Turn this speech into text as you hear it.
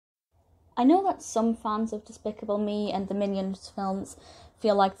I know that some fans of Despicable Me and the Minions films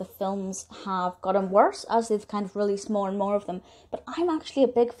feel like the films have gotten worse as they've kind of released more and more of them, but I'm actually a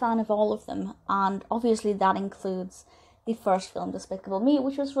big fan of all of them, and obviously that includes the first film, Despicable Me,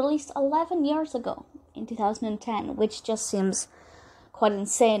 which was released 11 years ago in 2010, which just seems quite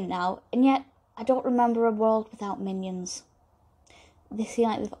insane now, and yet I don't remember a world without minions. They seem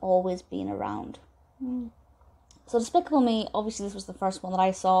like they've always been around. So Despicable Me, obviously this was the first one that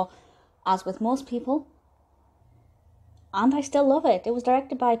I saw, as with most people, and I still love it. It was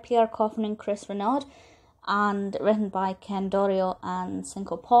directed by Pierre, Coffin and Chris Renaud, and written by Ken Daurio and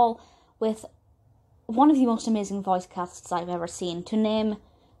Cinco, with one of the most amazing voice casts I've ever seen, to name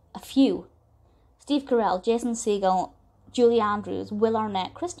a few. Steve Carell, Jason Segel, Julie Andrews, Will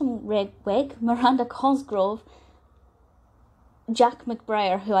Arnett, Kristen Wiig, Miranda Cosgrove, Jack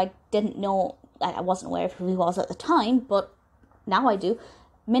McBrayer, who I didn't know, I wasn't aware of who he was at the time, but now I do,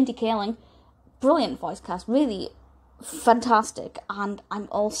 Mindy Kaling. Brilliant voice cast, really fantastic. And I'm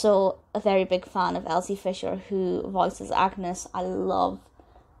also a very big fan of Elsie Fisher, who voices Agnes. I love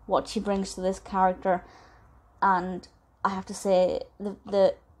what she brings to this character, and I have to say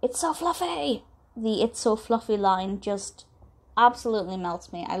the "it's so fluffy," the "it's so fluffy" line just absolutely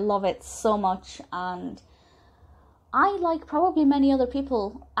melts me. I love it so much, and I, like probably many other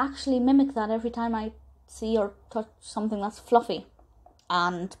people, actually mimic that every time I see or touch something that's fluffy,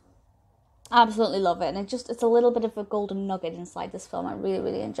 and absolutely love it. And it's a little bit of a golden nugget inside this film. I really,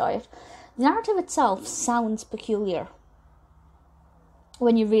 really enjoy it. The narrative itself sounds peculiar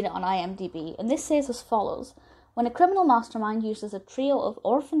when you read it on IMDb, and this says as follows: when a criminal mastermind uses a trio of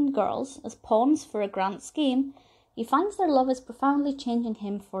orphan girls as pawns for a grand scheme, he finds their love is profoundly changing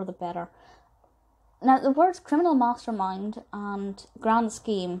him for the better. Now, the words criminal mastermind and grand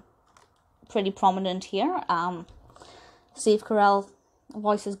scheme pretty prominent here. Steve Carell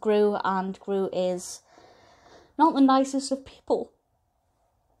voices Gru, and Gru is not the nicest of people.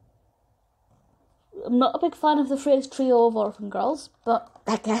 I'm not a big fan of the phrase trio of orphan girls, but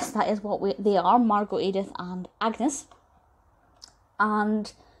I guess that is what they are, Margo, Edith and Agnes.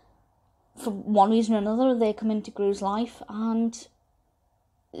 And for one reason or another, they come into Gru's life and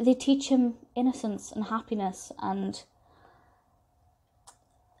they teach him innocence and happiness, and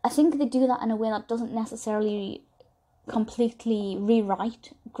I think they do that in a way that doesn't necessarily completely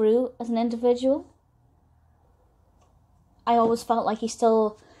rewrite Gru as an individual. I always felt like he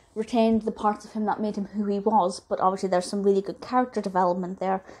still retained the parts of him that made him who he was, but obviously there's some really good character development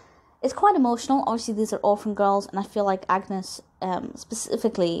there. It's quite emotional. Obviously these are orphan girls, and I feel like Agnes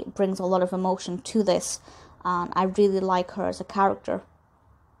specifically brings a lot of emotion to this, and I really like her as a character.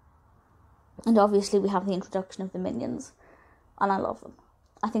 And obviously we have the introduction of the minions, and I love them.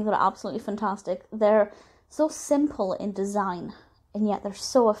 I think they're absolutely fantastic. They're so simple in design, and yet they're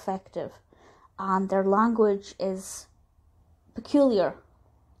so effective, and their language is peculiar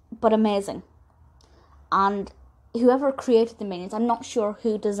but amazing. And whoever created the minions, I'm not sure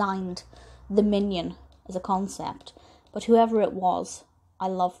who designed the minion as a concept, but whoever it was, I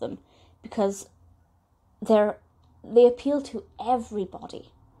love them, because they appeal to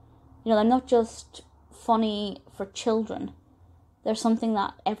everybody. You know, they're not just funny for children. They're something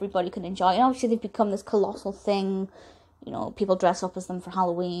that everybody can enjoy. And obviously they've become this colossal thing. You know, people dress up as them for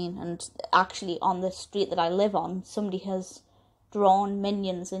Halloween. And actually on the street that I live on, somebody has drawn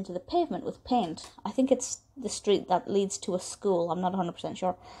minions into the pavement with paint. I think it's the street that leads to a school. I'm not 100%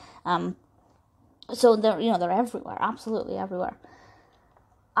 sure. So they're everywhere. Absolutely everywhere.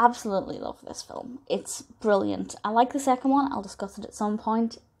 Absolutely love this film. It's brilliant. I like the second one. I'll discuss it at some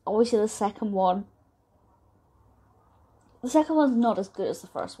point. Obviously the second one's not as good as the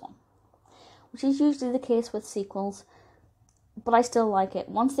first one, which is usually the case with sequels, but I still like it.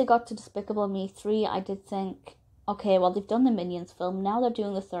 Once they got to Despicable Me 3, I did think, okay, well, they've done the Minions film, now they're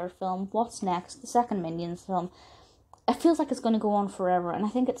doing the third film, what's next? The second Minions film. It feels like it's going to go on forever, and I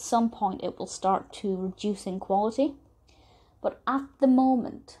think at some point it will start to reduce in quality, but at the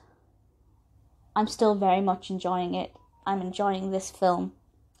moment, I'm still very much enjoying it. I'm enjoying this film.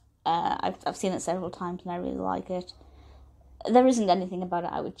 I've seen it several times and I really like it. There isn't anything about it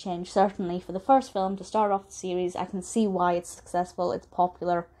I would change. Certainly for the first film, to start off the series, I can see why it's successful, it's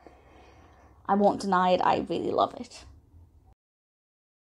popular. I won't deny it, I really love it.